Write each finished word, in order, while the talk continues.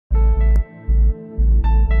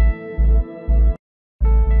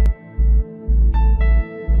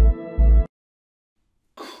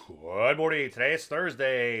Good morning. Today is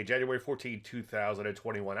Thursday, January 14,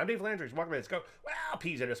 2021. I'm Dave Landry. Welcome to Let's Go. Well,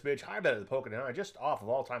 peas in a smidge. High better than poking now. Just off of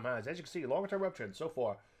all-time highs. As you can see, longer-term uptrend so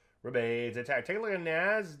far remains intact. Take a look at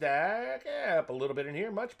NASDAQ. Yeah, up a little bit in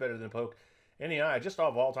here. Much better than poke. NEI just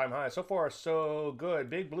off of all-time highs. So far, so good.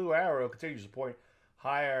 Big blue arrow continues to point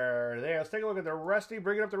higher there. Let's take a look at the Rusty.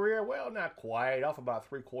 Bringing up the rear. Well, not quite. Off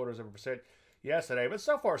about 0.75% yesterday. But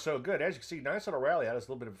so far, so good. As you can see, nice little rally. Had us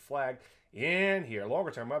a little bit of a flag in here. Longer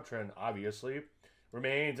term uptrend obviously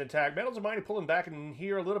remains intact. Metals and mining pulling back in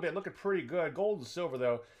here a little bit, looking pretty good. Gold and silver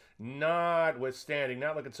though, notwithstanding,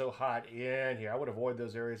 not looking so hot in here. I would avoid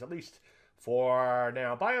those areas at least for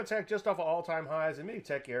now. Biotech just off of all-time highs, and many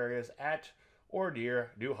tech areas at or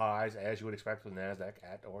near new highs, as you would expect with NASDAQ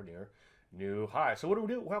at or near new highs. So what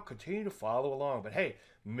do? Well, continue to follow along. But hey,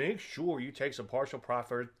 make sure you take some partial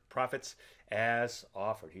profits as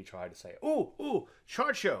offered. He tried to say, ooh,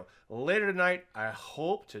 chart show later tonight. I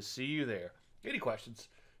hope to see you there. Any questions?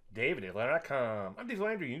 David@Atlanta.com. I'm Dave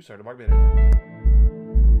Landry. You started Mark Minute.